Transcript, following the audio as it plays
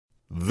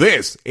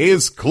This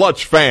is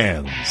Clutch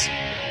Fans. From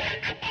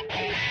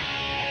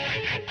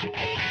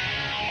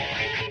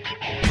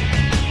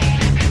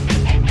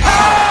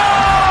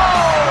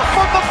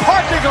the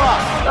parking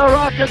lot, the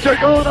Rockets are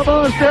going to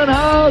Boston.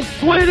 How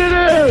sweet it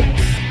is!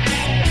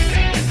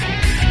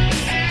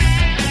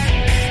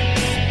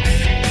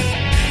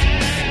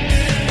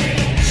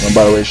 And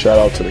by the way, shout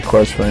out to the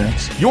Clutch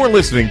Fans. You're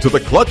listening to the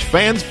Clutch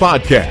Fans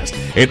Podcast,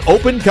 an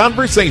open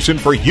conversation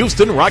for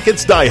Houston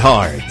Rockets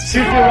diehards.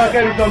 Houston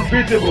Rockets is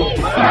unbeatable.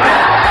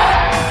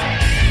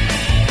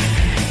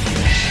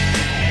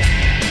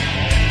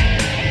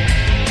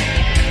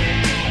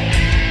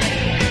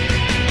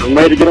 I'm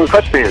ready to get on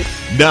Clutch Fans.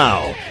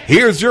 Now,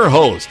 here's your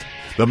host,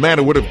 the man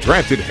who would have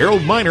drafted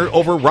Harold Miner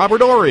over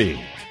Robert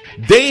Horry,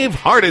 Dave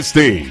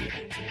Hardesty.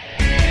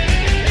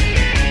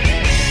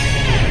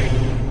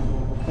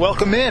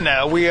 Welcome in.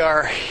 We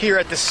are here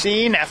at the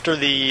scene after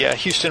the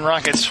Houston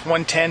Rockets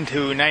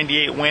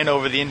 110-98 win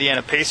over the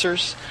Indiana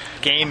Pacers.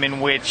 Game in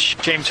which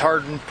James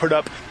Harden put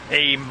up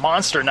a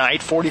monster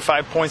night,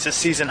 45 points, a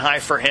season high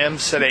for him,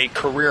 set a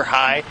career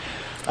high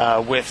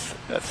with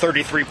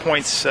 33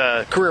 points,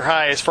 career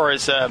high as far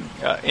as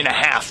in a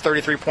half,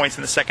 33 points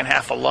in the second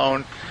half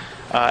alone,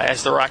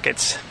 as the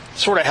Rockets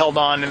sort of held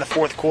on in the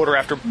fourth quarter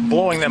after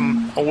blowing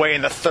them away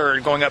in the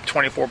third, going up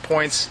 24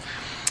 points.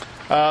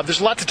 There's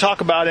a lot to talk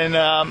about, and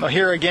I'm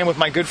here again with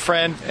my good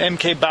friend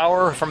MK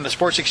Bauer from the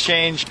Sports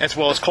Exchange, as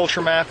well as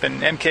Culture Map.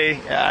 And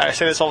MK, I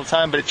say this all the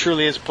time, but it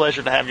truly is a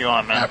pleasure to have you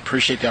on, man. I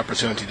appreciate the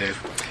opportunity,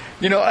 Dave.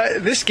 You know,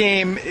 this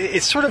game,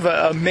 it's sort of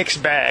a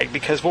mixed bag,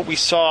 because what we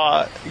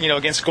saw,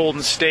 against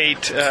Golden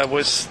State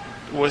was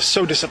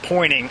so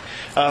disappointing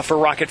for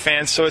Rocket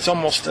fans. So it's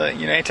almost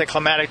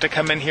anticlimactic to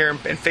come in here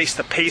and face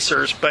the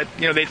Pacers. But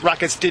the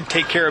Rockets did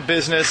take care of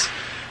business,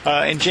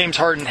 and James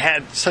Harden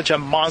had such a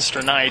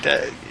monster night.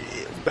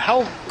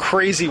 How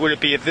crazy would it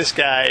be if this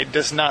guy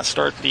does not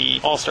start the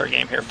All-Star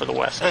game here for the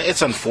West?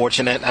 It's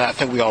unfortunate. I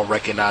think we all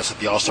recognize that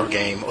the All-Star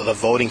game, or the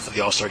voting for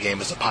the All-Star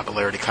game, is a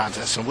popularity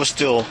contest. And we're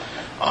still,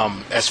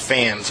 as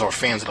fans or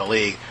fans of the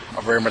league,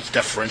 are very much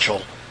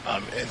deferential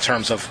in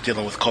terms of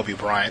dealing with Kobe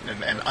Bryant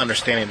and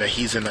understanding that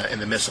he's in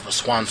the midst of a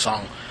swan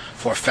song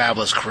for a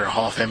fabulous career,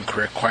 Hall of Fame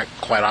career, quite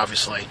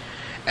obviously.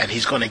 And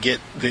he's going to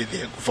get the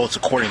votes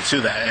according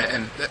to that.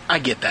 And I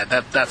get that.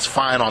 That's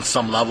fine on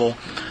some level.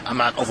 I'm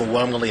not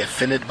overwhelmingly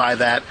offended by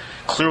that.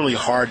 Clearly,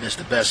 Harden is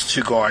the best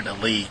two-guard in the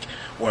league,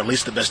 or at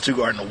least the best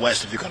two-guard in the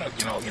West if you're going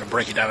to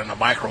break it down in a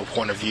micro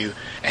point of view.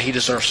 And he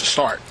deserves to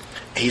start.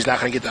 He's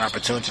not going to get that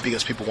opportunity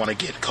because people want to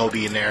get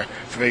Kobe in there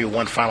for maybe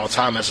one final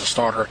time as a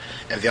starter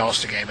in the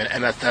All-Star game.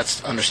 And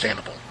that's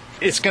understandable.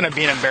 It's going to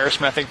be an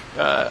embarrassment, I think,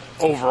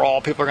 overall.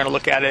 People are going to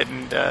look at it,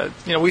 and,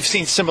 we've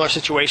seen similar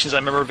situations. I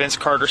remember Vince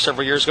Carter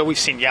several years ago. We've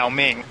seen Yao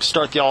Ming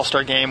start the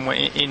All-Star game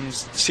in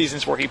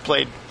seasons where he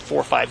played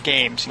 4 or 5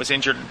 games, was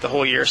injured the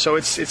whole year. So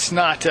it's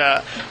not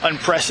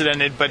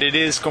unprecedented, but it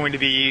is going to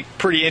be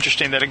pretty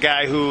interesting that a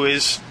guy who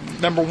is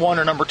number 1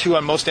 or number 2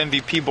 on most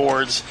MVP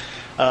boards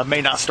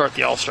may not start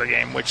the All-Star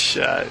game, which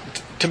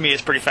to me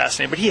is pretty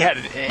fascinating. But he had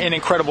an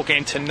incredible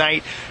game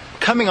tonight.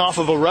 Coming off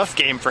of a rough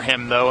game for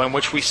him, though, in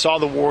which we saw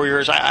the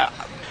Warriors.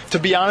 To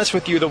be honest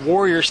with you, the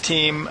Warriors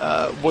team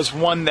was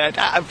one that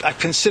I've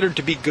considered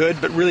to be good,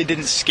 but really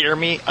didn't scare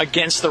me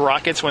against the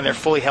Rockets when they're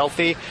fully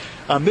healthy.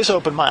 This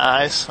opened my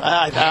eyes.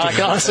 I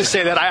can honestly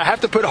say that. I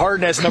have to put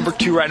Harden as number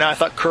 2 right now. I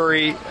thought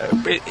Curry,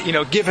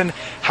 given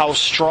how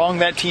strong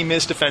that team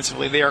is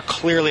defensively, they are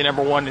clearly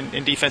number 1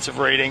 in defensive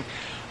rating,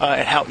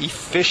 and how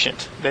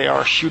efficient they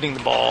are shooting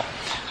the ball,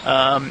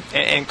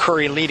 and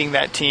Curry leading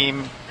that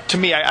team. To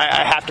me,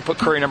 I have to put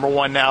Curry number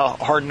 1 now,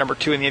 Harden number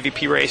 2 in the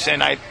MVP race,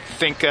 and I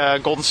think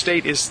Golden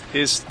State is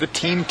the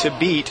team to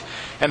beat,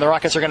 and the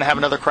Rockets are going to have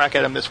another crack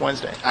at him this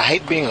Wednesday. I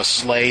hate being a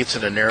slave to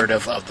the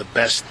narrative of the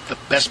best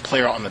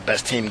player on the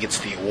best team gets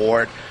the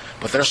award,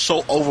 but they're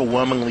so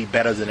overwhelmingly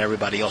better than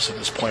everybody else at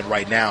this point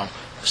right now.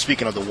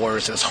 Speaking of the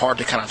Warriors, it's hard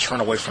to kind of turn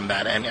away from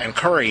that. And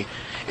Curry,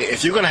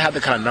 if you're going to have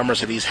the kind of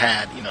numbers that he's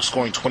had,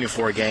 scoring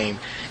 24 a game,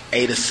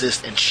 8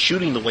 assists, and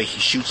shooting the way he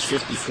shoots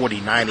 50,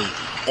 40, 90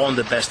 on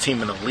the best team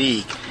in the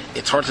league,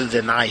 it's hard to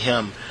deny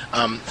him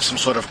some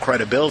sort of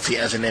credibility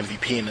as an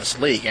MVP in this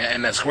league.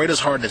 And as great as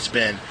Harden has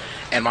been,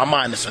 in my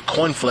mind, it's a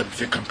coin flip if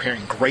you're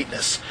comparing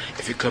greatness,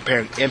 if you're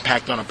comparing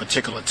impact on a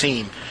particular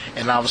team.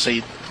 And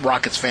obviously,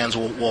 Rockets fans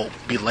will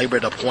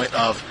belabor the point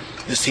of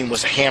this team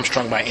was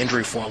hamstrung by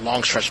injury for a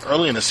long stretch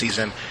early in the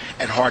season,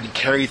 and Harden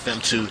carried them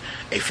to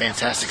a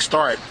fantastic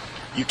start.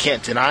 You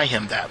can't deny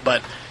him that.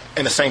 But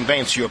in the same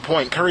vein, to your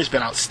point, Curry's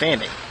been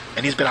outstanding.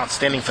 And he's been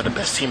outstanding for the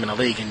best team in the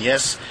league. And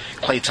yes,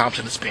 Klay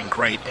Thompson has been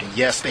great. And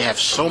yes, they have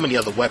so many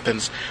other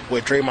weapons,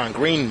 with Draymond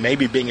Green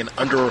maybe being an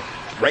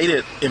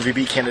underrated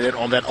MVP candidate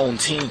on that own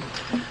team.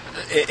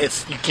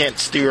 You can't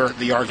steer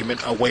the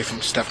argument away from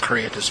Steph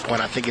Curry at this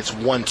point. I think it's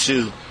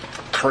 1-2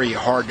 Curry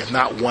Harden, if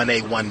not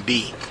 1A,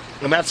 1B.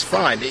 And that's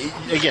fine.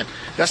 Again,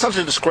 that's not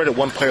to discredit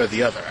one player or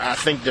the other. I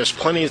think there's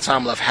plenty of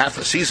time left, half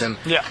the season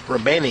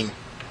remaining,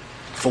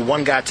 for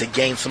one guy to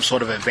gain some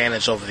sort of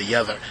advantage over the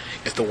other.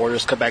 If the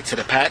Warriors come back to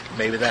the pack,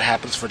 maybe that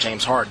happens for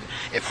James Harden.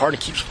 If Harden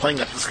keeps playing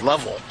at this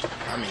level,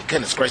 I mean,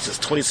 goodness gracious,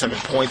 27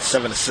 points,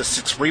 7 assists,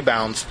 6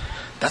 rebounds,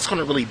 that's going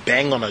to really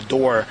bang on a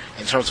door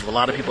in terms of a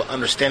lot of people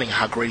understanding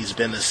how great he's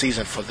been this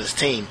season for this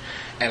team.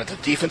 And if the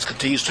defense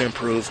continues to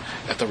improve,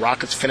 if the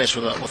Rockets finish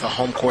with a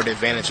home court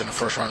advantage in the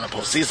first round of the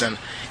postseason,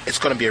 it's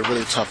going to be a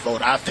really tough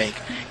vote, I think,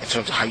 in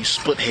terms of how you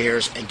split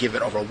hairs and give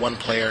it over one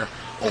player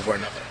over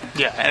another.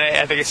 Yeah, and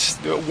I think it's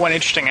one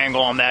interesting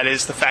angle on that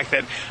is the fact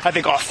that I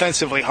think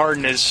offensively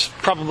Harden is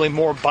probably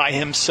more by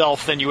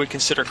himself than you would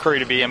consider Curry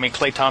to be. I mean,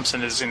 Klay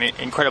Thompson is an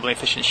incredibly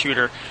efficient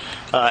shooter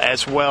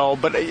as well.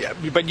 But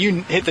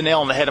you hit the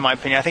nail on the head, in my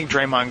opinion. I think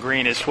Draymond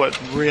Green is what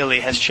really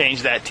has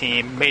changed that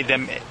team, made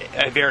them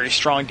a very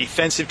strong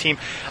defensive team.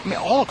 I mean,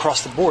 all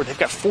across the board, they've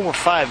got 4 or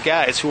 5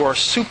 guys who are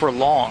super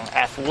long,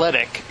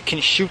 athletic, can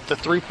shoot the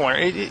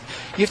three-pointer. You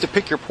have to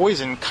pick your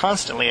poison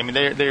constantly. I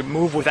mean, they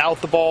move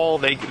without the ball.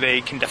 They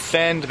can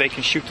defend. They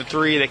can shoot the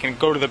three. They can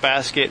go to the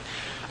basket.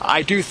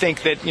 I do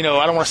think that, I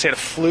don't want to say it a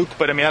fluke,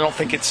 but I mean, I don't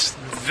think it's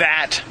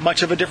that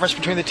much of a difference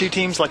between the two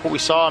teams like what we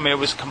saw. I mean, it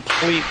was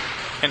complete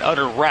and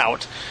utter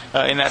rout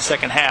in that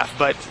second half.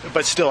 But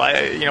still,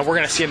 we're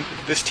going to see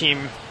this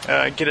team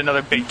get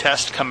another big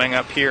test coming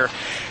up here.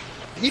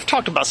 You've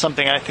talked about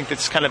something I think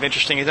that's kind of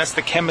interesting, and that's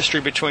the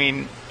chemistry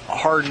between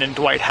Harden and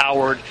Dwight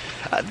Howard.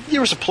 There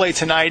was a play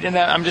tonight, and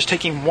I'm just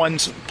taking one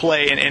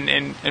play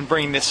and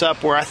bringing this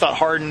up, where I thought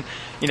Harden,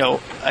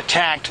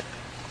 attacked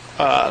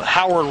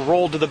Howard,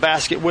 rolled to the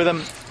basket with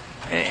him,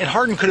 and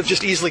Harden could have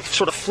just easily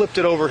sort of flipped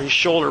it over his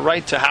shoulder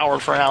right to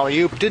Howard for an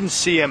alley-oop. Didn't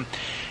see him.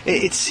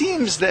 It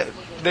seems that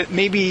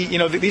maybe,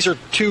 these are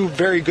two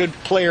very good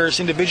players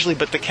individually,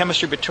 but the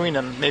chemistry between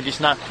them maybe is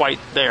not quite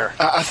there.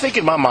 I think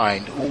in my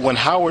mind, when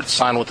Howard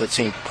signed with the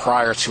team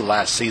prior to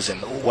last season,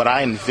 what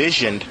I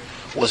envisioned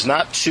was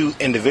not two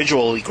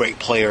individually great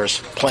players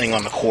playing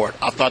on the court.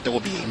 I thought there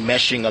would be a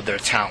meshing of their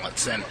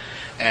talents.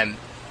 And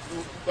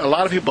a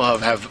lot of people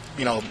have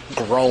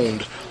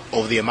groaned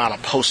over the amount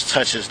of post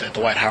touches that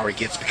Dwight Howard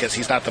gets because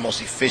he's not the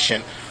most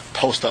efficient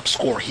post-up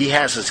scorer. He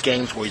has his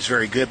games where he's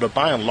very good, but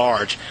by and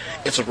large,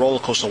 it's a roller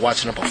coaster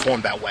watching him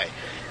perform that way.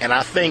 And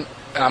I think,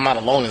 and I'm not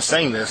alone in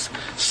saying this,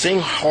 seeing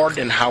Harden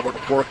and Howard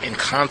work in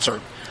concert,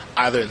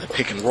 either in the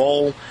pick and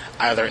roll,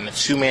 either in the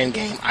two-man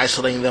game,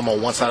 isolating them on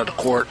one side of the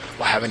court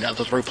while having the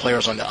other 3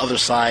 players on the other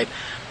side,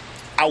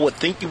 I would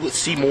think you would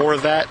see more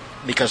of that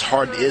because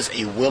Harden is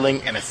a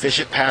willing and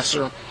efficient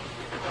passer.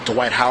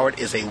 Dwight Howard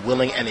is a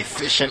willing and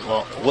efficient,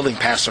 willing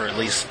passer at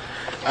least.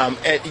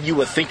 And you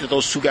would think that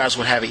those two guys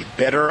would have a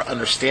better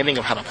understanding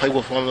of how to play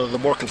with one another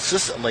more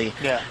consistently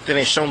than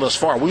they've shown thus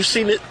far. We've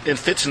seen it in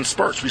fits and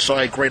spurts. We saw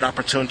a great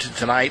opportunity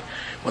tonight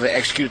where they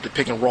executed the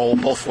pick and roll,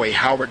 both for a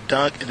Howard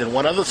dunk and then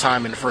one other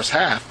time in the first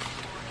half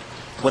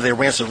where they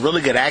ran some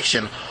really good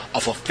action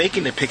off of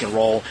faking the pick and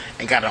roll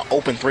and got an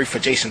open 3 for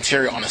Jason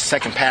Terry on a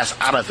second pass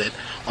out of it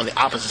on the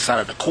opposite side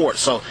of the court.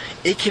 So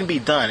it can be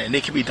done, and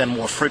it can be done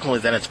more frequently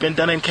than it's been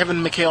done. And Kevin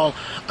McHale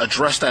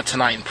addressed that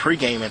tonight in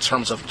pregame in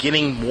terms of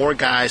getting more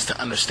guys to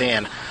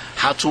understand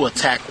how to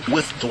attack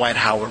with Dwight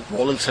Howard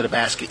rolling to the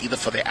basket, either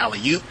for the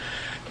alley-oop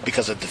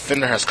because a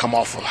defender has come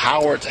off of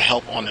Howard to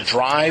help on the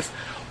drive,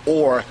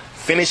 or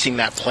finishing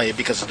that play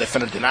because the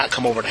defender did not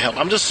come over to help.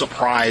 I'm just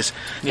surprised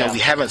that we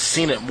haven't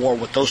seen it more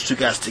with those two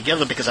guys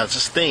together, because I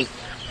just think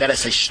that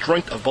it's a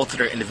strength of both of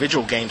their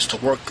individual games to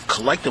work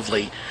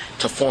collectively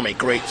to form a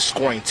great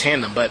scoring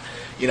tandem. But,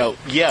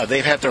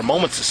 they've had their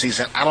moments this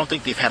season. I don't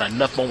think they've had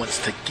enough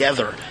moments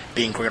together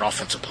being great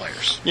offensive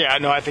players. Yeah,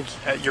 no, I think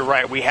you're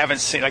right. We haven't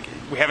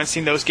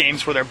seen those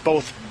games where they're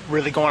both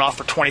really going off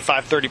for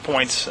 25, 30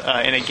 points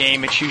in a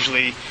game. It's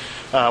usually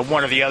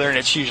one or the other, and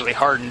it's usually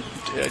Harden,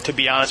 to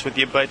be honest with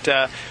you. But,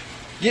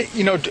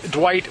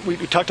 Dwight, we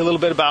talked a little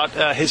bit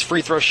about his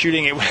free throw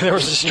shooting. There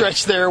was a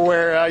stretch there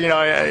where, I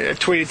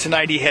tweeted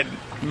tonight he had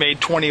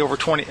made 20 of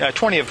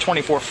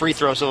 24 free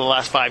throws over the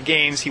last 5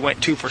 games. He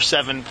went 2 for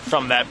 7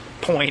 from that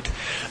point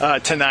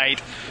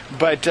tonight.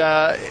 But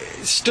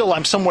still,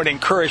 I'm somewhat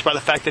encouraged by the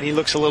fact that he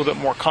looks a little bit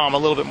more calm, a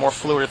little bit more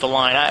fluid at the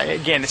line.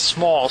 Again, it's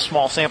small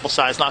sample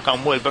size, knock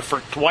on wood. But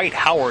for Dwight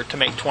Howard to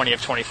make 20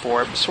 of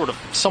 24, it was sort of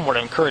somewhat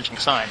an encouraging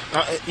sign.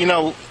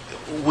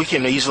 We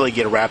can easily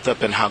get wrapped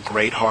up in how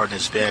great Harden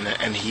has been,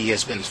 and he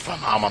has been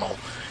phenomenal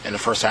in the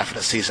first half of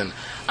the season.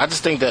 I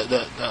just think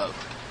that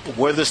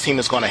where this team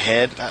is going to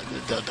head,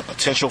 the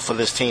potential for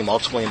this team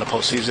ultimately in the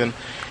postseason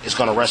is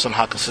going to rest on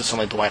how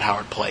consistently Dwight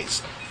Howard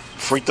plays.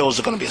 Free throws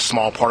are going to be a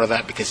small part of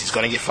that because he's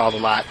going to get fouled a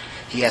lot.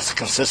 He has to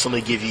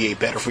consistently give you a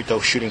better free throw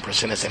shooting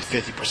percentage than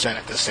 50%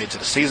 at this stage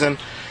of the season.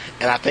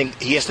 And I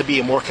think he has to be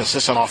a more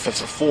consistent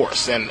offensive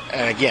force. And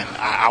again,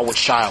 I would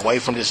shy away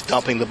from just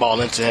dumping the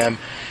ball into him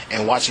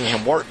and watching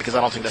him work, because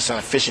I don't think that's an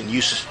efficient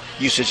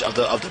usage of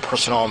the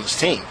personnel on this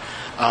team.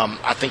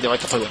 I think they like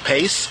to play with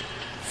pace.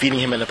 Feeding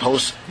him in the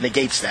post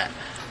negates that.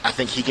 I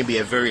think he can be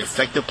a very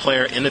effective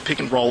player in the pick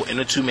and roll, in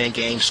the two-man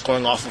game,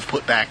 scoring off of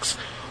putbacks.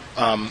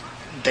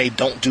 They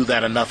don't do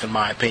that enough, in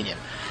my opinion.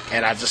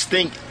 And I just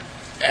think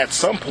at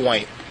some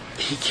point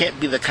he can't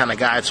be the kind of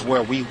guy to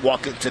where we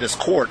walk into this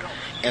court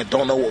and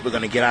don't know what we're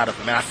going to get out of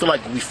him. And I feel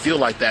like we feel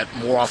like that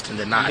more often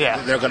than not.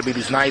 Yeah. There are going to be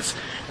these nights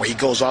where he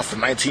goes off for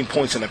 19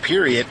 points in a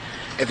period,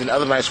 and then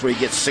other nights where he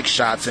gets 6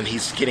 shots and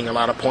he's getting a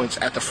lot of points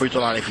at the free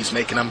throw line if he's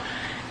making them,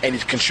 and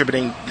he's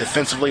contributing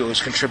defensively or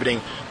he's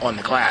contributing on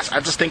the glass. I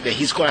just think that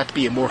he's going to have to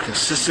be a more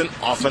consistent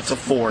offensive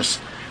force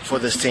for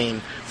this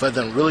team for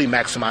them to really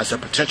maximize their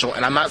potential.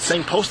 And I'm not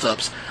saying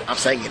post-ups. I'm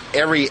saying in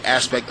every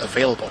aspect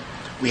available.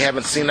 We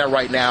haven't seen that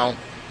right now.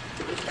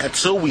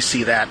 Until we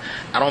see that,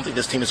 I don't think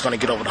this team is going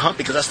to get over the hump,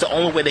 because that's the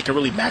only way they can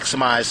really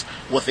maximize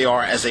what they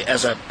are as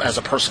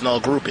a personnel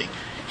grouping.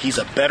 He's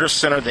a better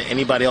center than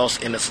anybody else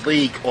in this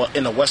league or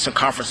in the Western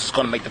Conference is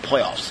going to make the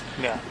playoffs.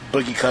 Yeah.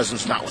 Boogie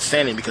Cousins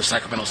notwithstanding, because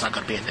Sacramento's not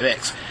going to be in the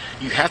mix.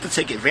 You have to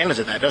take advantage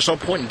of that. There's no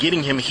point in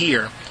getting him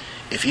here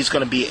if he's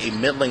going to be a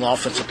middling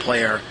offensive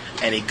player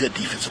and a good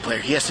defensive player.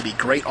 He has to be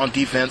great on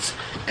defense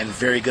and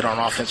very good on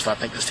offense for I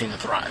think this team to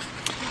thrive.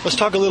 Let's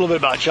talk a little bit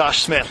about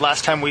Josh Smith.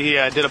 Last time we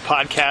did a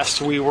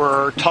podcast, we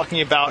were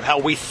talking about how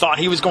we thought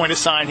he was going to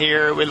sign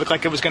here. It looked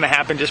like it was going to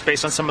happen just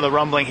based on some of the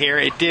rumbling here.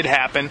 It did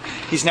happen.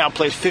 He's now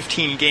played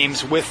 15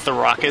 games with the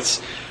Rockets.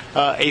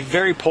 A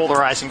very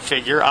polarizing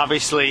figure.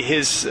 Obviously,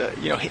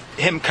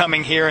 him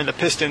coming here and the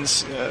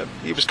Pistons,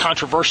 it was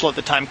controversial at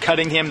the time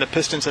cutting him. The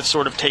Pistons have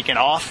sort of taken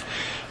off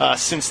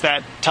since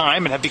that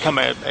time and have become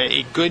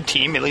a good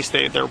team. At least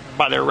they're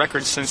by their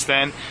records since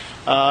then.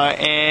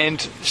 And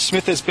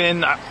Smith has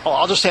been,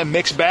 I'll just say, a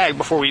mixed bag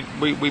before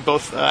we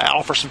both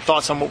offer some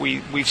thoughts on what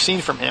we've seen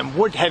from him.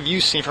 What have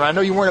you seen from him? I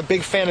know you weren't a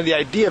big fan of the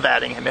idea of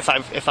adding him, if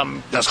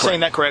I'm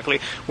saying that correctly.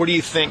 What do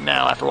you think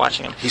now after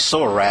watching him? He's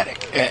so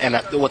erratic.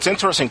 And what's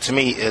interesting to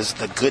me is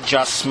the good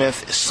Josh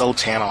Smith is so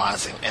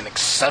tantalizing, an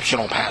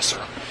exceptional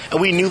passer.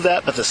 And we knew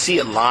that, but to see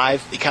it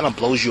live, it kind of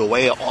blows you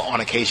away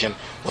on occasion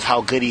with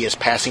how good he is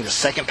passing. The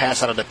second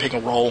pass out of the pick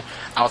and roll,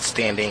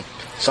 outstanding.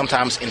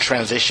 Sometimes in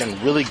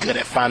transition, really good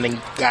at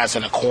finding guys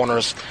in the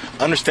corners,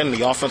 understanding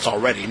the offense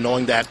already,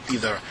 knowing that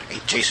either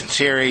a Jason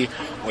Terry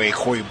or a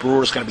Corey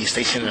Brewer is going to be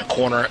stationed in the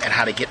corner and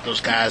how to get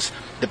those guys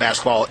the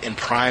basketball in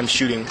prime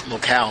shooting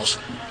locales.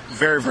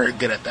 Very, very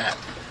good at that.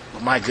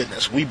 But my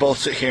goodness, we both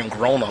sit here and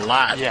groan a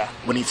lot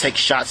when he takes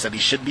shots that he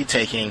should be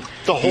taking.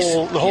 The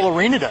whole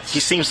arena does. He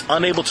seems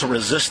unable to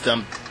resist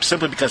them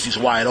simply because he's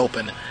wide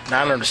open,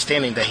 not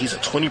understanding that he's a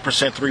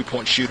 20%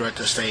 three-point shooter at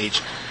this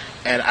stage.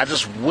 And I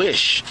just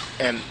wish,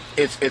 and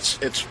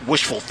it's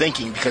wishful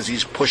thinking because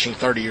he's pushing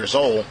 30 years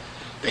old,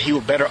 that he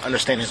would better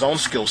understand his own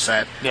skill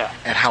set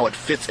and how it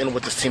fits in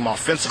with this team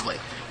offensively.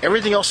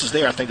 Everything else is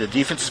there. I think the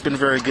defense has been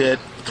very good.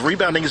 The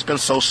rebounding has been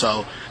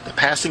so-so. The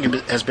passing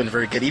has been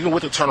very good. Even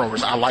with the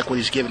turnovers, I like what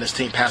he's giving his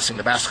team passing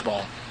the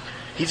basketball.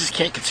 He just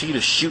can't continue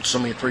to shoot so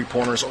many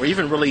three-pointers or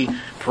even really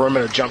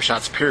perimeter jump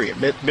shots,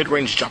 period,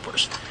 mid-range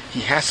jumpers.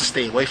 He has to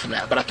stay away from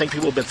that. But I think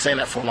people have been saying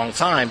that for a long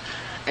time,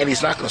 and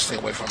he's not going to stay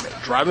away from it.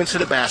 Driving to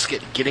the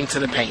basket, getting to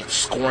the paint,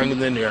 scoring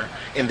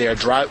in there,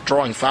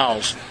 drawing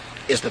fouls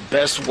is the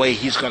best way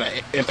he's going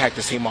to impact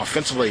the team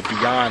offensively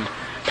beyond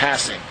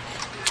passing.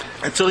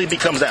 Until he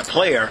becomes that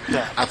player,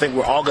 I think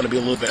we're all going to be a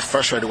little bit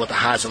frustrated with the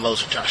highs and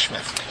lows of Josh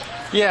Smith.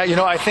 Yeah,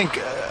 I think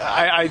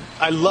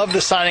I love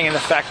the signing and the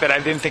fact that I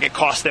didn't think it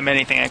cost them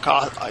anything. It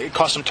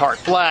cost them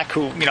Tarek Black,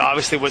 who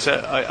obviously was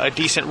a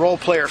decent role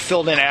player,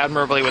 filled in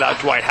admirably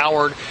without Dwight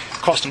Howard.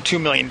 Cost them $2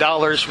 million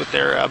with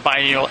their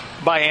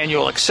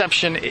biannual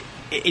exception.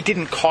 It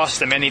didn't cost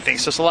them anything.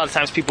 So a lot of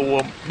times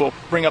people will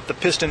bring up the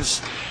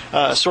Pistons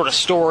sort of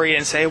story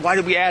and say, why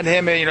did we add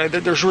him? And,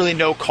 there's really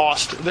no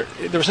cost. There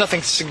was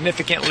nothing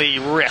significantly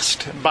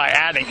risked by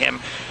adding him.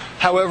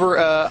 However,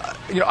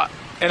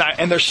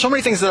 And there's so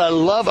many things that I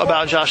love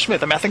about Josh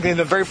Smith. I mean, I think in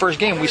the very first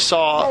game we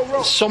saw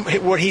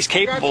what he's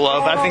capable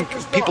of. I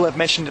think people have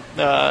mentioned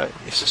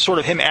sort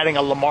of him adding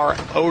a Lamar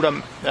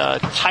Odom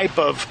type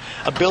of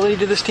ability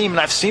to this team,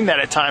 and I've seen that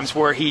at times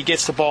where he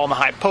gets the ball in the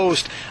high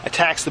post,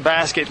 attacks the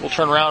basket, will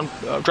turn around,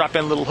 drop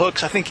in little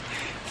hooks. I think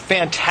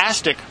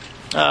fantastic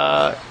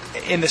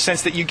in the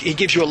sense that he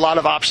gives you a lot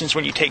of options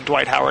when you take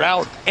Dwight Howard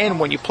out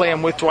and when you play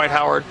him with Dwight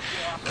Howard.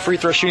 The free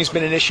throw shooting's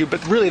been an issue,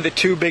 but really the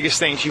two biggest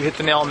things, you hit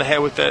the nail on the head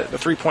with the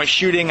three-point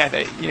shooting.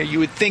 You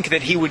would think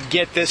that he would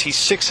get this. He's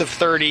 6 of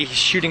 30. He's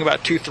shooting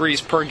about 2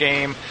 threes per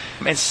game.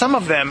 And some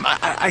of them,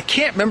 I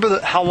can't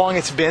remember how long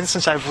it's been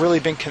since I've really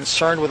been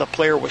concerned with a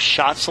player with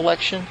shot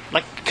selection,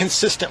 like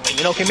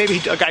consistently. Okay, maybe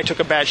a guy took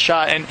a bad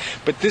shot,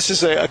 but this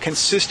is a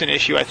consistent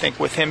issue, I think,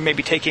 with him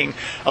maybe taking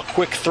a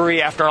quick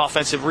three after an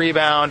offensive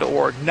rebound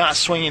or not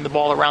swinging the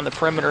ball around the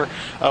perimeter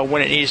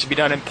when it needs to be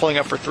done and pulling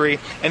up for three.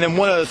 And then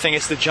one other thing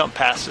is the jump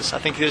pass. I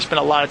think there's been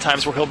a lot of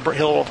times where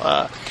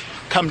he'll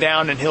come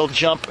down and he'll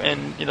jump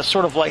and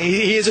sort of like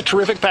he is a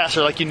terrific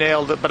passer, like you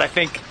nailed it. But I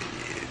think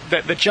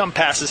that the jump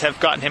passes have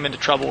gotten him into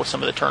trouble with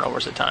some of the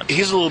turnovers at times.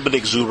 He's a little bit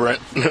exuberant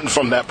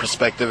from that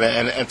perspective,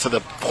 and to the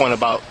point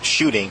about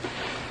shooting.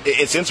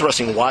 it's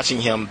interesting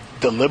watching him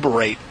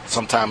deliberate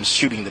sometimes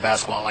shooting the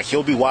basketball. Like,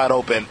 he'll be wide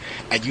open,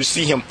 and you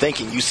see him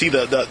thinking. You see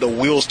the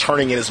wheels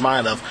turning in his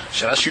mind of,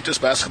 should I shoot this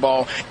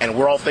basketball? And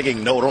we're all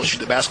thinking, no, don't shoot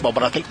the basketball.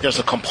 But I think there's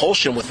a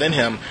compulsion within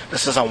him that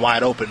says, I'm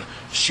wide open,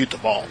 shoot the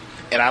ball.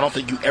 And I don't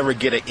think you ever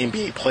get an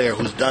NBA player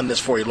who's done this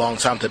for a long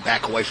time to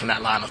back away from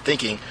that line of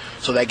thinking.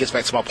 So that gets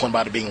back to my point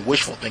about it being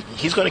wishful thinking.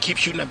 He's going to keep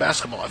shooting that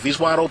basketball. If he's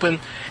wide open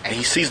and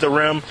he sees the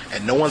rim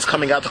and no one's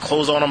coming out to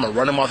close on him or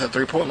run him off that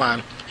three-point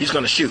line, he's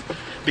going to shoot.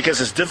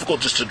 Because it's difficult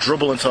just to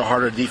dribble into a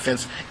harder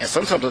defense. And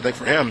sometimes I think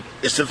for him,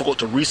 it's difficult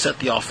to reset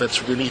the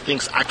offense when he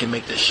thinks I can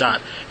make this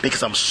shot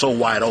because I'm so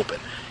wide open.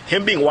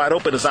 Him being wide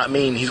open does not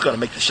mean he's going to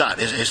make the shot.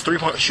 His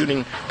three-point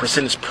shooting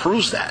percentage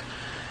proves that.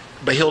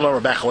 But he'll never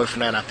back away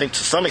from that. And I think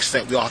to some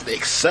extent we all have to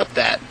accept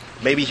that.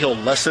 Maybe he'll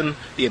lessen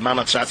the amount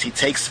of shots he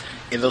takes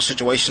in those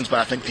situations, but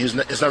I think it's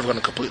never going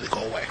to completely go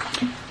away.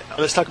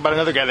 Let's talk about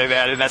another guy they've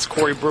added, and that's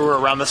Corey Brewer.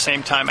 Around the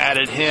same time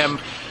added him.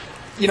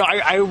 You know,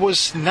 I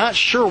was not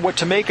sure what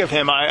to make of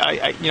him.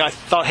 I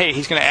thought, hey,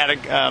 he's going to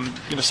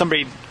add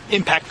somebody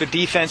impact the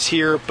defense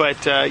here,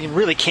 but you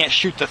really can't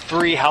shoot the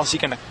three. How's he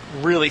going to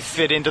really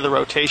fit into the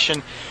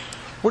rotation?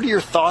 What are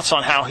your thoughts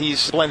on how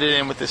he's blended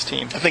in with this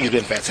team? I think he's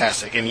been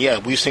fantastic. And, yeah,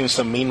 we've seen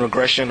some mean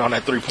regression on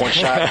that three-point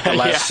shot the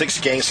last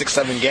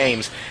 7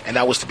 games, and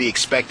that was to be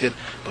expected.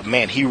 But,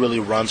 man, he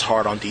really runs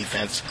hard on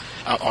defense,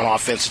 on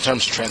offense. In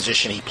terms of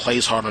transition, he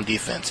plays hard on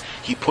defense.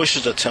 He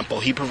pushes the tempo.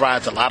 He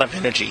provides a lot of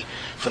energy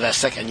for that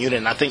second unit,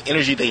 and I think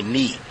energy they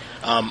need.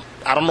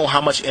 I don't know how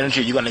much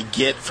energy you're going to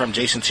get from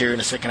Jason Terry in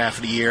the second half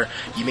of the year.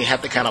 You may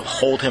have to kind of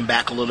hold him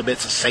back a little bit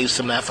to save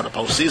some of that for the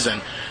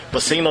postseason.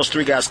 But seeing those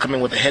three guys come in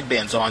with the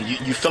headbands on,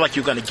 you feel like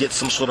you're going to get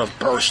some sort of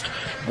burst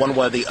one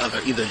way or the other.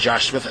 Either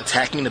Josh Smith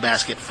attacking the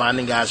basket,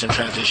 finding guys in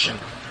transition,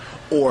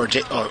 or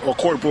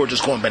Corey Brewer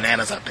just going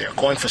bananas out there,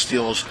 going for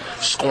steals,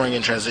 scoring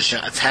in transition,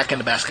 attacking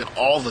the basket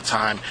all the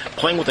time,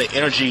 playing with the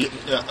energy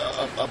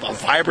of a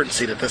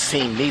vibrancy that this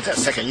team needs, that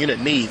second unit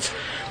needs.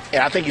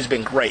 And I think he's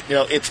been great. You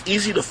know, it's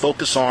easy to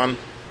focus on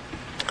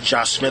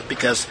Josh Smith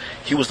because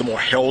he was the more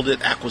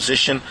heralded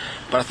acquisition.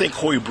 But I think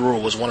Corey Brewer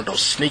was one of those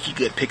sneaky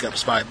good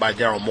pickups by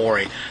Daryl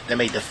Morey that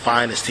may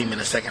define his team in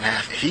the second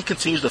half. If he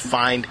continues to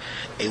find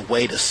a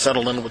way to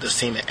settle in with this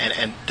team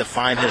and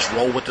define his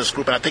role with this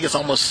group, and I think it's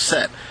almost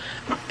set,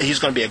 he's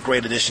going to be a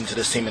great addition to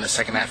this team in the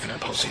second half and in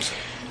the postseason.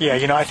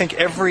 Yeah, I think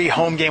every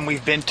home game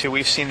we've been to,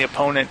 we've seen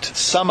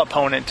some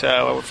opponent,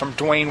 from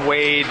Dwayne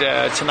Wade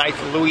tonight,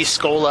 Luis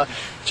Scola,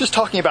 just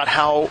talking about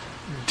how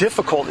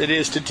difficult it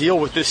is to deal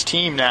with this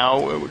team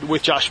now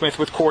with Josh Smith,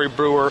 with Corey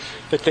Brewer,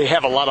 that they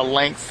have a lot of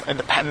length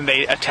and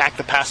they attack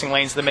the passing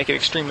lanes that make it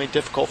extremely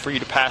difficult for you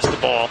to pass the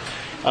ball.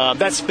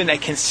 That's been a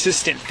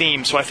consistent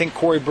theme, so I think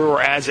Corey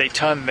Brewer adds a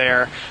ton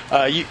there.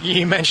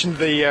 You mentioned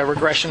the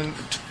regression,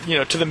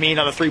 to the mean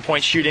on the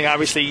three-point shooting.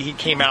 Obviously, he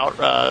came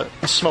out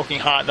smoking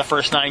hot in the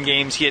first 9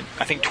 games. He had,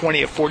 I think,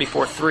 20 of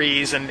 44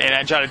 threes, and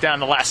I jotted down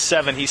the last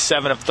 7. He's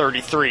 7 of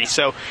 33.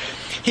 So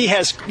he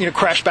has,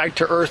 crashed back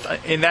to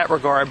earth in that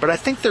regard. But I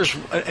think there's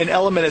an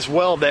element as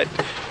well that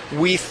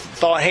we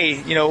thought, hey,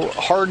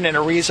 Harden and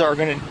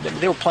Ariza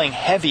they were playing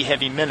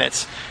heavy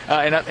minutes.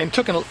 And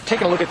taking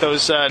a look at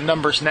those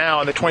numbers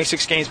now, in the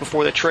 26 games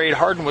before the trade,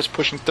 Harden was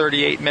pushing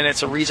 38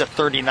 minutes, Ariza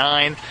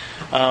 39.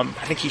 I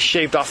think he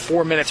shaved off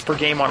 4 minutes per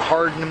game on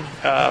Harden,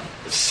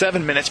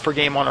 7 minutes per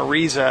game on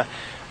Ariza.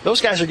 Those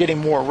guys are getting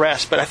more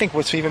rest, but I think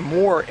what's even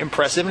more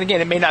impressive, and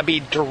again, it may not be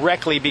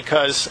directly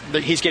because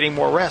he's getting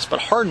more rest, but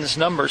Harden's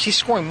numbers, he's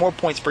scoring more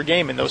points per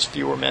game in those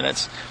fewer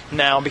minutes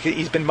now because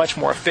he's been much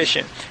more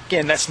efficient.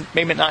 Again, that's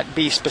maybe not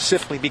be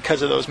specifically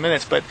because of those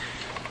minutes, but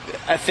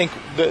I think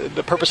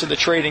the purpose of the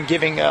trade and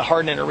giving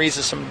Harden and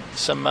Ariza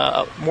some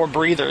more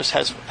breathers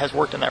has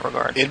worked in that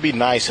regard. It'd be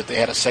nice if they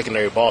had a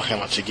secondary ball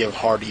handler to give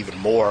Harden even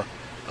more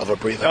of a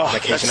breather on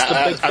occasion. That's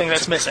the big thing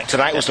that's missing.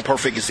 Tonight was the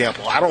perfect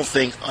example. I don't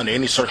think under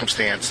any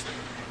circumstance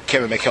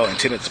Kevin McHale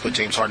intended to put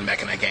James Harden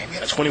back in that game. He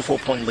had a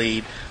 24-point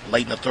lead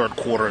late in the third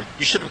quarter.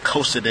 You should have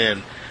coasted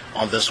in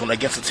on this one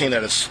against a team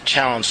that has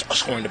challenged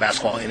scoring the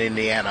basketball in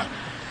Indiana.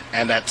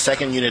 And that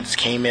second unit just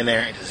came in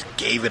there and just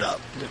gave it up.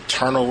 The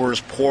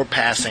turnovers, poor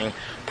passing,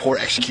 poor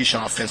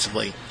execution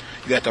offensively.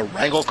 You had to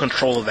wrangle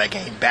control of that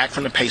game back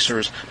from the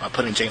Pacers by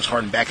putting James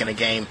Harden back in the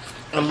game.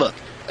 And look,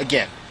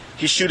 again,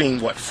 he's shooting,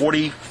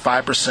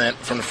 45%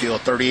 from the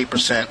field,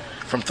 38%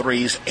 from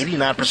threes,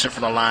 89%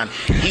 from the line.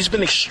 He's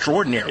been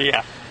extraordinary.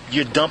 Yeah.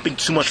 You're dumping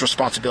too much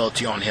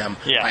responsibility on him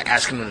by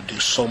asking him to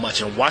do so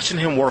much. And watching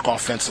him work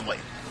offensively,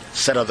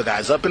 set other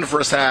guys up in the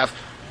first half,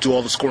 do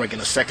all the scoring in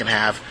the second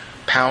half,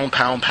 pound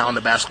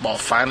the basketball,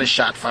 find a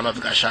shot, find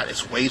other guy's shot.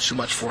 It's way too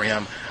much for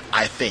him,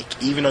 I think.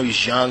 Even though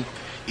he's young,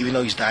 even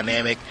though he's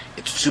dynamic,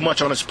 it's too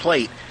much on his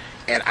plate.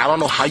 And I don't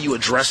know how you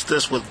address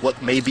this with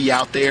what may be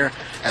out there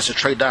as the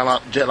trade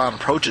deadline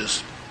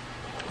approaches.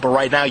 But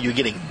right now you're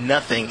getting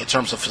nothing in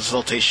terms of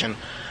facilitation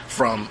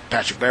from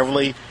Patrick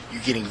Beverley.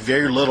 You're getting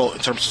very little in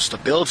terms of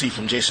stability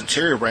from Jason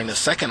Terry running the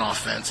second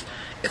offense.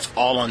 It's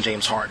all on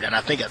James Harden. And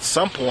I think at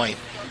some point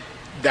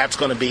that's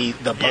going to be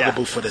the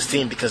bugaboo for this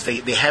team, because they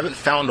haven't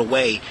found a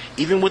way,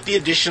 even with the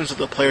additions of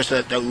the players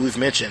that we've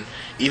mentioned,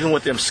 even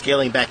with them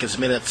scaling back his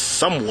minutes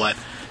somewhat,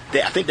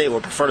 I think they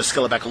would prefer to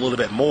scale it back a little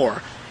bit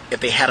more if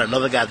they had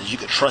another guy that you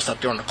could trust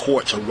up there on the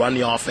court to run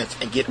the offense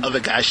and get other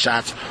guys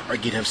shots or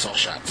get himself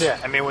shots. Yeah,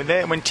 I mean, when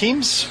they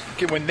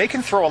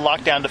can throw a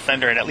lockdown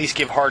defender and at least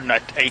give Harden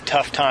a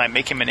tough time,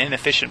 make him an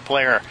inefficient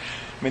player,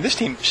 I mean, this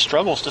team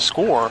struggles to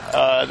score.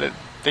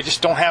 They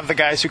just don't have the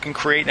guys who can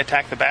create and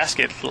attack the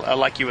basket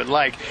like you would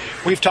like.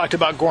 We've talked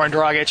about Goran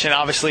Dragic, and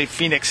obviously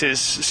Phoenix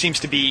seems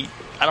to be,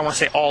 I don't want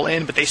to say all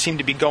in, but they seem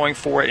to be going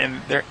for it, and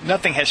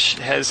nothing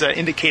has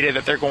indicated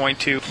that they're going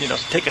to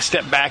take a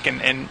step back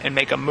and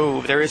make a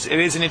move. It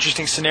is an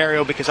interesting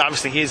scenario, because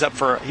obviously he's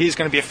going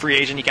to be a free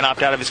agent. He can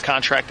opt out of his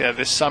contract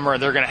this summer,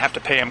 and they're going to have to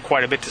pay him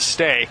quite a bit to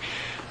stay.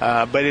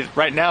 But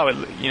right now,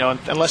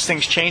 unless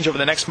things change over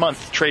the next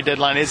month, trade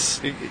deadline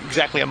is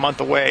exactly a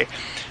month away.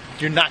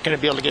 You're not going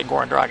to be able to get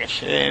Goran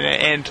Dragic,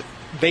 and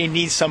they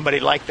need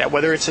somebody like that.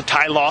 Whether it's a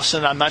Ty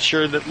Lawson, I'm not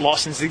sure that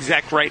Lawson's the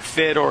exact right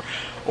fit,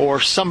 or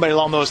somebody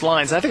along those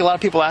lines. And I think a lot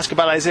of people ask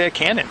about Isaiah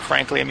Cannon,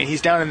 frankly. I mean,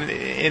 he's down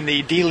in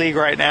the D League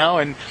right now,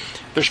 and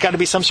there's got to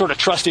be some sort of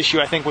trust issue,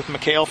 I think, with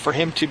Mikal for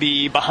him to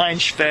be behind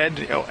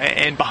Shved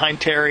and behind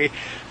Terry.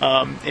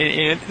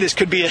 And this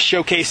could be a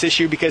showcase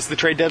issue, because the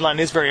trade deadline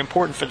is very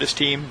important for this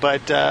team.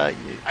 But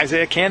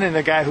Isaiah Cannon,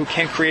 a guy who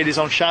can create his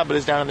own shot but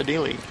is down in the D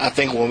League. I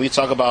think when we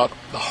talk about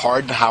the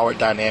Harden-Howard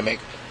dynamic,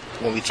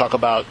 when we talk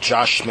about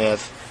Josh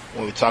Smith,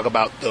 when we talk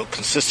about the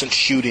consistent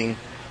shooting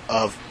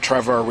of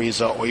Trevor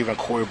Ariza or even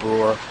Corey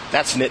Brewer,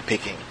 that's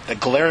nitpicking. The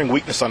glaring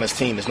weakness on this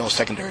team is no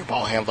secondary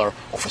ball handler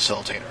or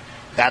facilitator.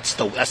 That's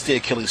the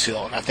Achilles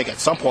heel. And I think at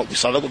some point, we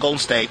saw that with Golden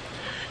State.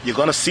 You're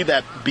going to see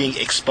that being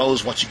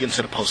exposed once you get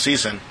into the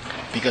postseason,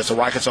 because the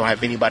Rockets don't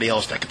have anybody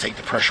else that can take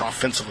the pressure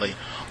offensively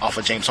off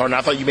of James Harden.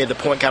 I thought you made the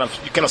point, you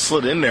kind of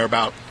slid in there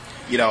about,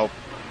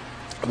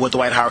 what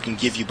Dwight Howard can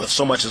give you, but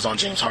so much is on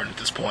James Harden at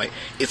this point.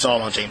 It's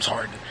all on James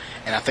Harden.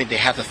 And I think they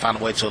have to find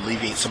a way to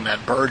alleviate some of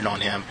that burden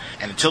on him.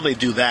 And until they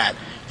do that,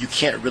 you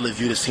can't really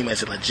view this team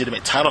as a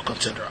legitimate title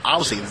contender.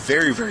 Obviously, a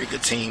very, very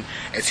good team,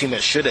 a team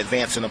that should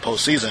advance in the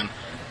postseason.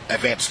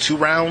 Advance 2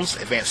 rounds,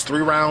 advance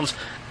 3 rounds.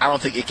 I don't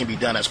think it can be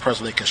done as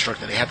presently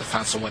constructed. They have to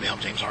find some way to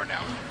help James Harden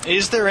out.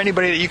 Is there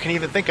anybody that you can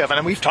even think of,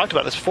 and we've talked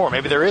about this before,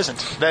 maybe there isn't,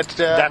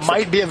 that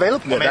might be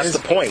available? Yeah, that's the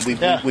point.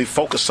 We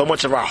focused so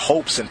much of our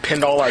hopes and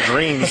pinned all our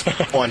dreams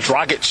on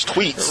Dragic's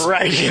tweets.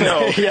 Right.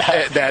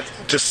 That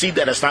to see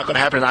that it's not going to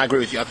happen, and I agree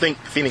with you. I think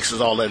Phoenix is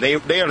all in.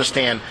 They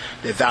understand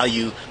the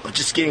value of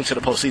just getting to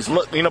the postseason.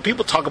 Look,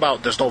 people talk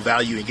about there's no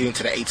value in getting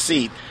to the 8th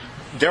seed.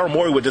 Daryl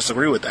Morey would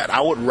disagree with that. I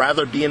would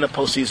rather be in the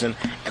postseason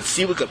and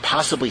see what could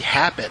possibly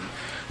happen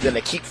than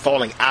to keep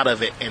falling out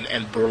of it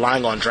and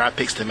relying on draft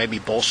picks to maybe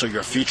bolster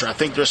your future. I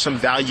think there's some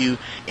value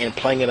in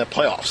playing in the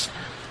playoffs,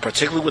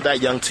 particularly with that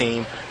young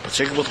team,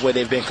 particularly with the way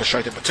they've been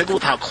constructed, particularly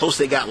with how close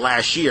they got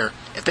last year.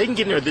 If they can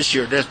get in there this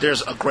year,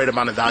 there's a great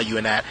amount of value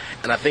in that,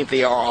 and I think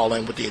they are all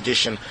in with the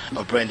addition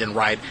of Brendan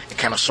Wright and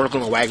kind of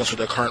circling the wagons with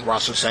their current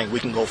roster, saying we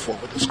can go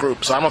forward with this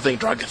group. So I don't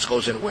think Dragic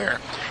goes anywhere,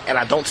 and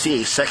I don't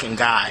see a second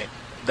guy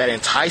that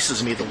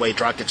entices me the way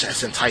Dragic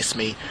has enticed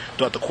me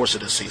throughout the course of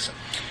this season.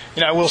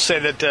 I will say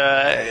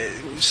that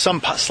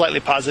some slightly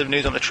positive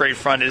news on the trade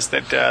front is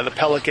that the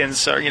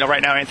Pelicans are,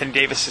 right now Anthony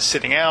Davis is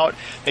sitting out.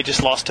 They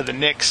just lost to the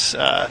Knicks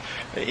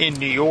in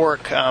New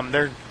York.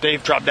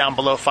 They've dropped down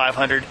below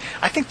 500.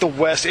 I think the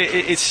West,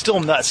 it's still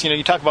nuts.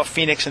 You talk about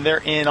Phoenix and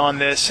they're in on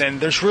this, and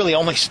there's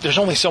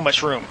only so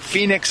much room.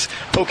 Phoenix,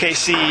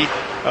 OKC,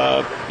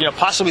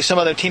 possibly some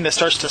other team that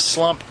starts to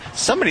slump.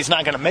 Somebody's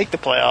not going to make the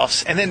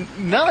playoffs. And then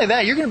not only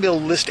that, you're going to be able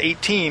to list 8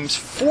 teams.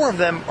 4 of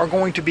them are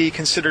going to be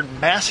considered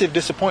massive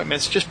disappointments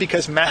just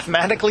because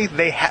mathematically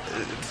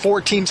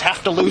 4 teams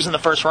have to lose in the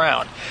first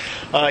round.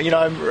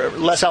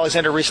 Les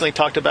Alexander recently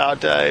talked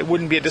about it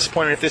wouldn't be a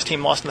disappointment if this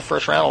team lost in the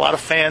first round. A lot of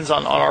fans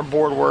on our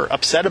board were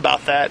upset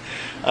about that.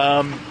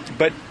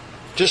 But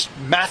just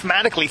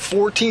mathematically,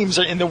 4 teams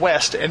are in the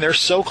West, and they're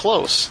so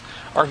close,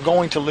 are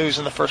going to lose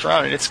in the first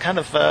round. And it's kind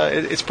of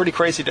it's pretty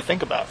crazy to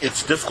think about.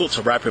 It's difficult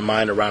to wrap your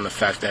mind around the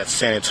fact that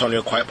San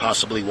Antonio quite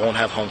possibly won't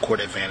have home court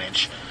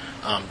advantage.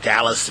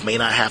 Dallas may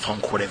not have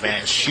home court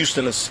advantage.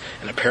 Houston is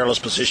in a perilous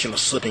position of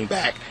slipping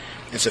back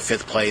into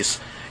 5th place.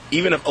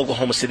 Even if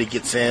Oklahoma City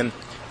gets in,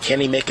 can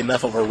he make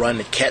enough of a run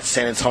to catch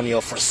San Antonio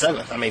for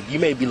 7th? I mean, you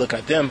may be looking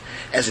at them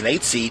as an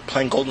 8th seed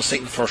playing Golden State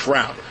in the first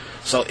round.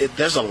 So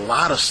there's a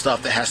lot of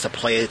stuff that has to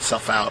play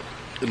itself out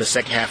in the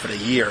second half of the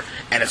year.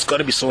 And it's going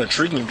to be so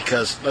intriguing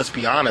because, let's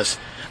be honest,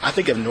 I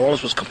think if New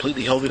Orleans was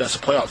completely healthy, that's a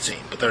playoff team.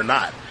 But they're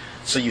not.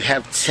 So you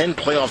have 10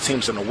 playoff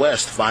teams in the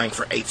West vying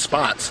for 8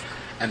 spots.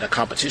 And the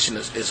competition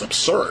is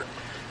absurd.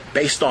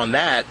 Based on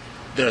that,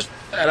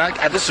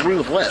 I disagree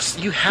with Les.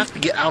 You have to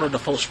get out of the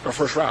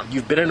first round.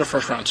 You've been in the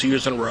first round 2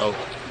 years in a row.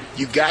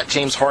 You got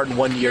James Harden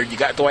 1 year. You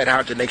got Dwight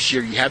Howard the next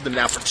year. You have them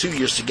now for 2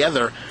 years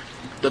together.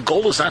 The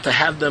goal is not to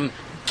have them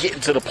get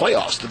into the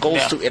playoffs. The goal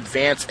is to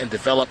advance and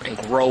develop and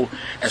grow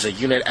as a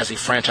unit, as a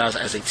franchise,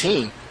 as a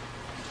team.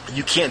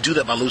 You can't do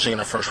that by losing in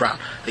the first round.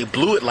 They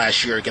blew it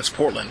last year against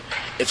Portland.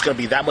 It's going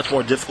to be that much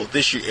more difficult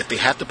this year if they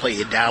have to play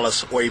a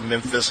Dallas or a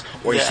Memphis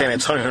or a San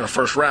Antonio in the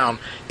first round.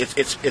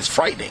 It's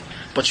frightening.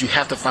 But you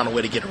have to find a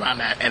way to get around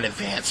that and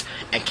advance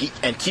and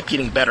keep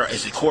getting better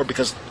as a core,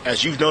 because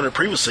as you've noted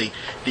previously,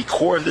 the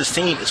core of this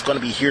team is going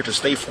to be here to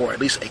stay for at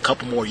least a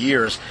couple more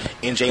years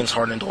in James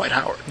Harden and Dwight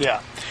Howard.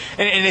 Yeah.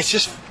 And it's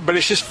just,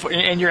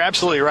 and you're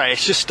absolutely right.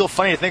 It's just still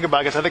funny to think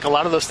about, because I think a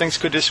lot of those things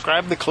could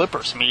describe the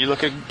Clippers. I mean, you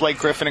look at Blake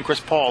Griffin and Chris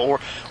Paul,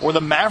 or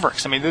the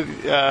Mavericks. I mean,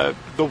 the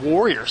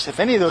Warriors. If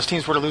any of those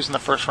teams were to lose in the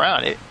first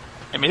round, it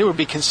would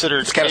be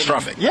considered... It's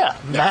catastrophic.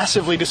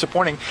 Massively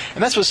disappointing.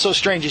 And that's what's so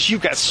strange, is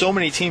you've got so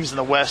many teams in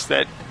the West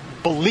that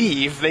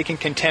believe they can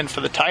contend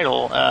for the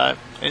title,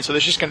 and so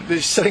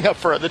they're setting up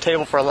for the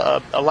table for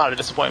a lot of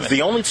disappointment.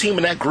 The only team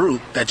in that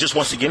group that just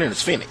wants to get in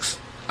is Phoenix.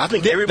 I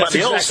think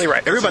everybody else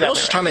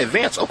is trying to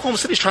advance. Oklahoma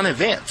City's trying to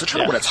advance. They're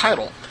trying to win a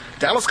title.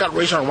 Dallas got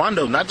Rajon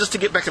Rondo not just to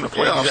get back in the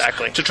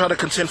playoffs, to try to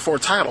contend for a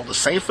title. The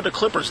same for the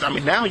Clippers. I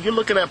mean, now you're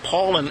looking at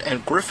Paul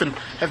and Griffin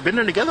have been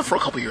there together for a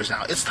couple years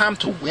now. It's time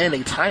to win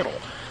a title.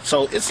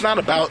 So it's not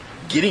about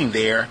getting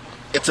there.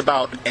 It's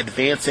about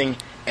advancing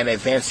and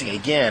advancing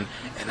again.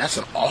 And that's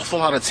an awful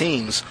lot of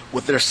teams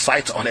with their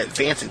sights on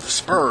advancing. The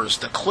Spurs,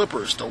 the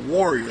Clippers, the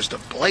Warriors, the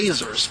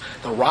Blazers,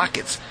 the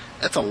Rockets.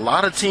 That's a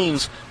lot of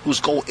teams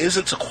whose goal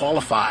isn't to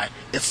qualify,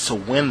 it's to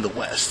win the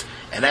West.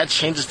 And that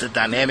changes the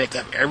dynamic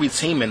of every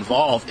team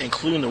involved,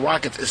 including the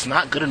Rockets. It's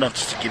not good enough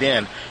just to get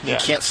in. You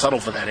can't settle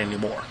for that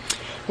anymore.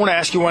 I want to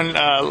ask you one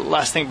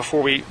last thing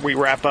before we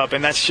wrap up,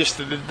 and that's just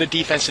the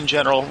defense in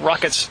general.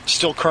 Rockets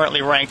still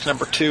currently ranked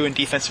number 2 in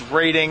defensive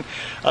rating.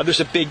 There's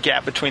a big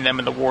gap between them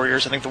and the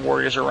Warriors. I think the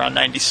Warriors are around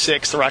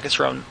 96. The Rockets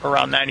are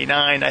around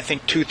 99. I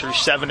think 2 through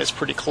 7 is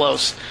pretty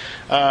close.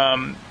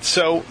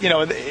 So,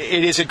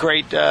 it is a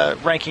great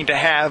ranking to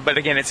have, but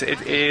again, it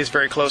is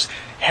very close.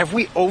 Have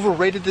we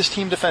overrated this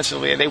team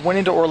defensively? They went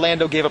into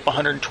Orlando, gave up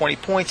 120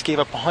 points, gave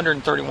up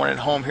 131 at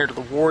home here to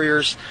the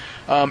Warriors.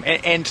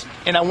 And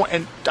I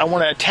want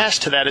to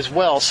attest to that as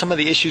well. Some of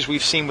the issues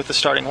we've seen with the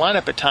starting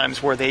lineup at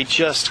times, where they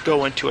just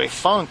go into a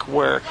funk,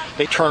 where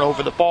they turn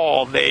over the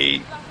ball,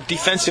 they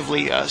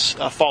defensively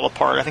fall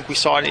apart. I think we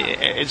saw it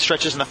in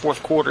stretches in the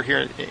fourth quarter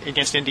here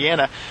against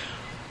Indiana.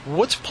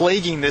 What's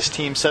plaguing this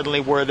team suddenly,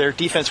 where their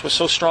defense was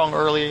so strong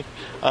early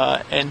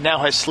and now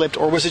has slipped,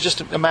 or was it just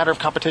a matter of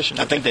competition?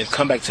 I think they've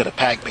come back to the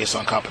pack based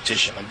on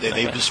competition.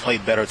 They've just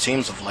played better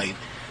teams of late,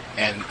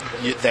 and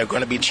they're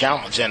going to be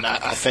challenged. And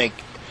I think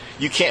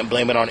you can't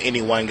blame it on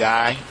any one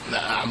guy.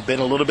 I've been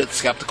a little bit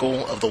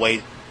skeptical of the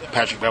way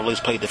Patrick Beverley's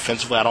played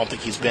defensively. I don't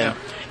think he's been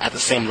at the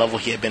same level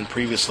he had been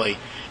previously,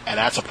 and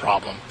that's a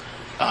problem.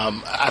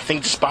 I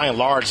think just by and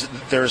large,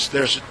 there's,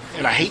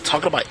 and I hate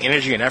talking about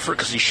energy and effort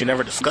because you should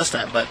never discuss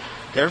that, but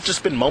there have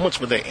just been moments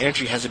where their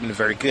energy hasn't been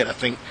very good. I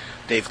think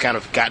they've kind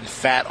of gotten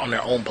fat on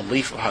their own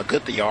belief of how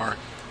good they are,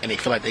 and they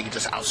feel like they can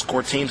just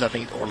outscore teams. I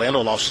think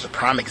Orlando loss is a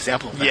prime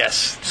example of that.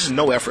 Yes. Just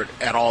no effort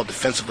at all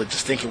defensively,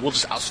 just thinking we'll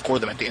just outscore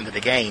them at the end of the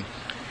game.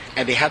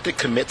 And they have to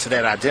commit to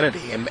that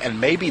identity,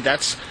 and maybe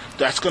that's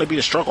going to be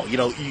the struggle.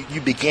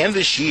 You began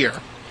this year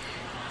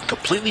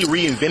completely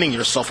reinventing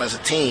yourself as a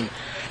team,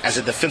 as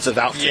a defensive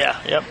outfit.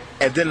 Yeah, yep.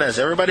 And then as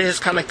everybody has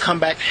kind of come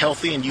back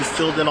healthy and you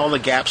filled in all the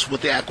gaps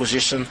with the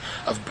acquisition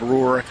of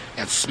Brewer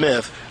and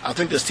Smith, I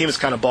think this team has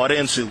kind of bought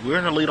into, we're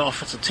an elite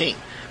offensive team.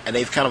 And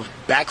they've kind of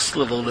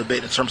backslid a little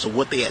bit in terms of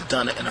what they had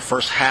done in the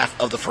first half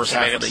of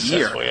the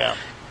year. Yeah.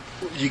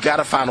 You got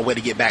to find a way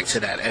to get back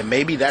to that. And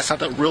maybe that's not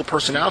the real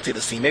personality of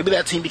this team. Maybe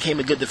that team became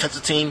a good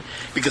defensive team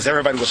because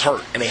everybody was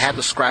hurt and they had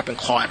to scrap and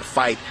claw and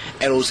fight.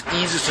 And it was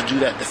easy to do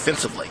that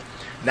defensively.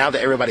 Now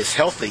that everybody's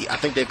healthy, I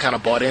think they've kind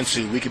of bought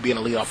into we could be an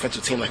elite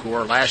offensive team like we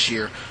were last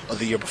year or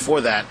the year before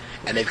that,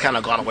 and they've kind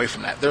of gone away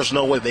from that. There's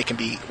no way they can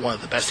be one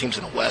of the best teams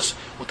in the West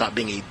without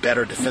being a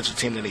better defensive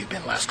team than they've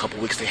been the last couple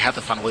of weeks. They have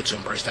to find a way to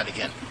embrace that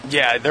again.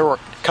 Yeah, there were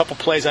a couple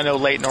plays I know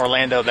late in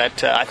Orlando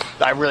that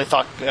I really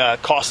thought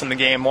cost them the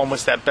game. One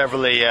was that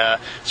Beverly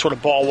sort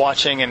of ball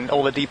watching, and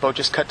Oladipo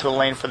just cut to the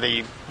lane for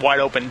the wide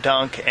open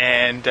dunk,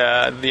 and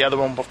the other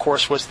one, of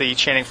course, was the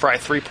Channing Frye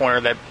three-pointer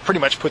that pretty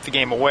much put the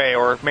game away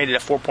or made it a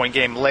 4-point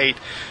game late.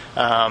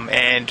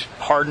 And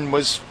Harden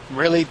was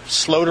really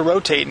slow to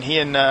rotate, and he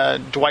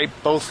and Dwight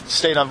both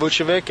stayed on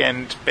Vucevic,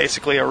 and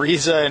basically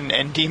Ariza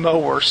and Demo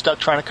were stuck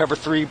trying to cover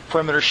 3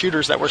 perimeter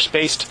shooters that were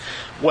spaced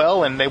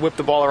well, and they whipped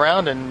the ball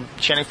around, and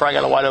Channing Frye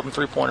got a wide open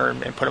three-pointer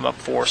and put him up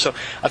 4. So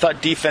I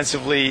thought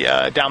defensively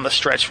down the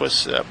stretch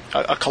was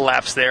a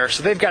collapse there.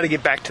 So they've got to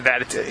get back to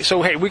that.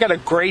 So, hey, we got a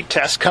great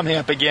test coming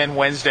up again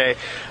Wednesday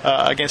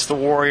against the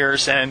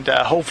Warriors, and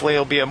hopefully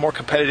it'll be a more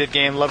competitive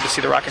game. Love to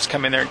see the Rockets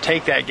come in there and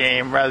take that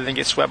game rather than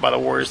get swept by the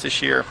Warriors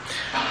this year.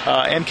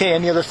 MK,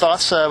 any other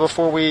thoughts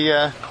before we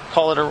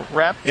call it a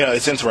wrap? Yeah,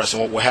 it's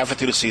interesting. We're halfway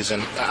through the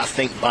season. I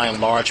think by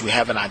and large we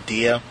have an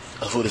idea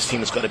of who this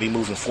team is going to be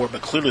moving forward,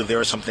 but clearly there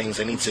are some things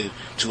they need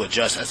to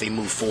adjust as they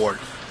move forward.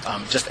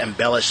 Just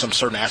embellish some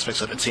certain aspects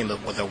of the team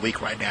with their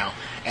weak right now.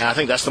 And I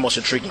think that's the most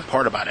intriguing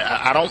part about it.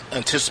 I don't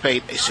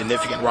anticipate a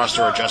significant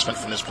roster adjustment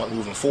from this point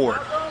moving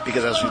forward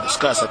because, as we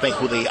discussed, I think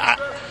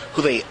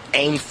who they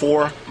aim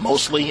for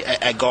mostly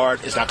at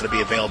guard is not going to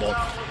be available.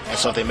 And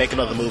so if they make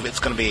another move, it's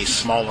going to be a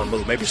smaller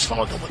move, maybe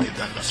smaller than what they've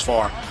done thus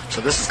far. So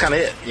this is kind of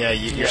it.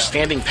 You're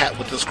standing pat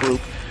with this group,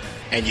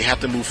 and you have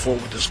to move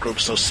forward with this group.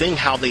 So seeing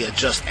how they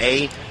adjust,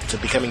 A, to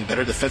becoming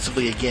better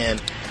defensively again,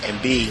 and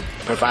B,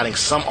 providing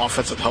some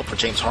offensive help for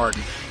James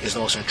Harden is the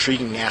most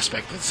intriguing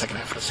aspect of the second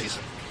half of the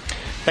season.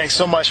 Thanks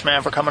so much,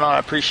 man, for coming on. I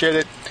appreciate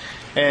it.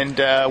 And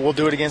we'll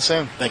do it again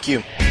soon. Thank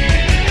you.